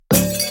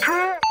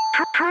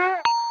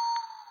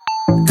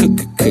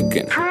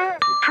Cookin.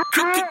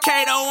 Cookin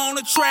Kato on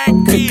the track.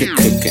 Cookin.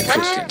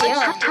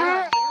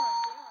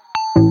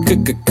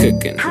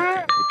 Cookin.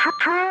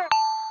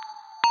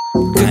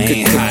 I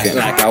ain't hot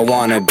like I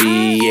wanna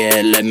be,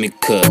 yeah, let me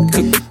cook.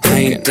 I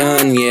ain't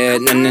done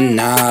yet,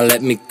 nah,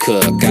 let me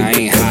cook. I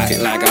ain't hot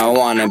like I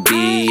wanna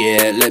be,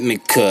 yeah, let me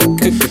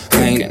cook.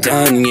 I ain't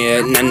done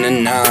yet,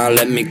 nah,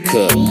 let me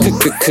cook.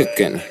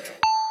 Cookin',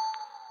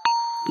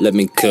 let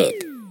me cook.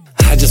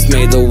 I just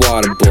made the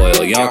water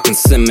boil, y'all can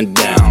simmer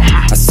down.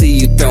 I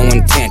see you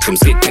throwing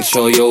tantrums, get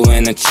control your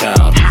inner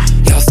child.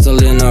 Y'all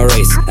still in a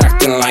race,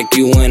 acting like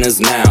you winners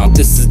now.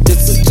 This is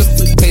just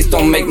a taste,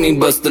 don't make me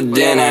bust the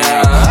dinner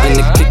out. In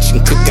the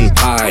kitchen cooking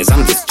pies,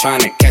 I'm just trying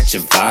to catch a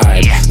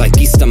vibe. Like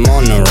East, I'm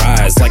on the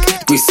rise,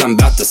 like Grease, I'm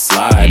about to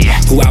slide.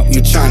 Who out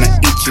you trying to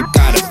eat, you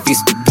gotta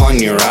feast upon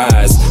your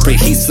eyes.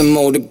 Preheat some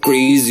more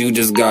degrees, you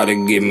just gotta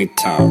give me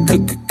time.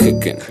 Cookin'.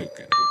 Cookin.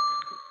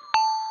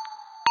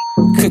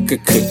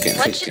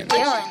 What you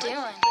doing?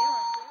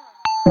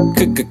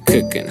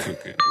 Cookin'.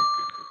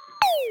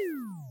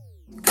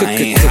 I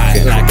ain't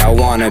hot like I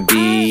wanna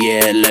be,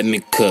 yeah, let me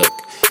cook.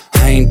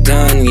 I ain't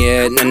done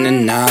yet,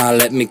 nah,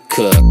 let me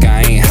cook.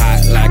 I ain't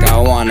hot like I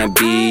wanna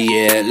be,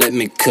 yeah, let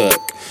me cook.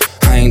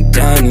 I ain't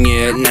done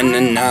yet,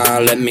 nah,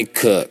 let me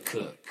cook.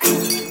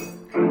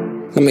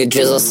 Let me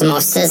drizzle some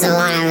more sizzle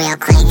on it real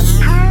quick.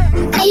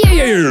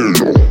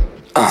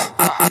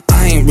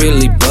 I ain't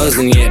really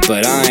buzzing yet,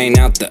 but I ain't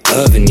out the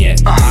oven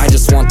yet. I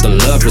just want the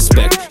love,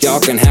 respect, y'all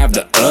can have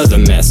the other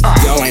mess.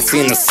 Y'all ain't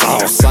seen the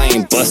sauce, I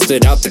ain't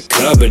busted out the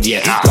cupboard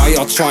yet. Why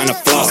y'all trying to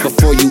floss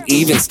before you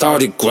even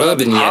started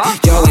grubbing yet?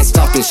 Y'all ain't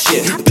stopping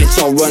shit, bitch,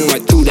 I'll run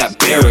right through that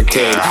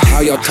barricade.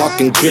 How y'all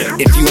talking drip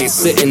if you ain't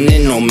sitting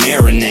in no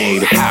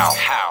marinade?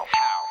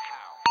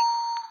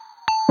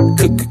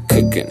 Cookin'.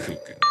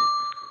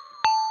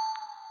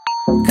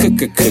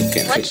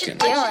 Cookin'. What you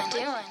doing?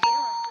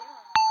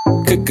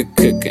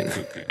 Cookin'.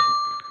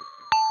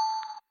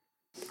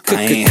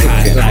 I ain't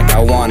hot like I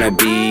wanna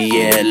be,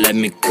 yeah, let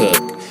me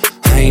cook.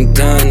 I ain't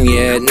done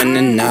yet,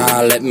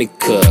 nah, let me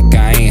cook.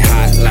 I ain't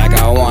hot like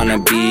I wanna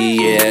be,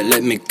 yeah,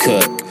 let me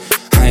cook.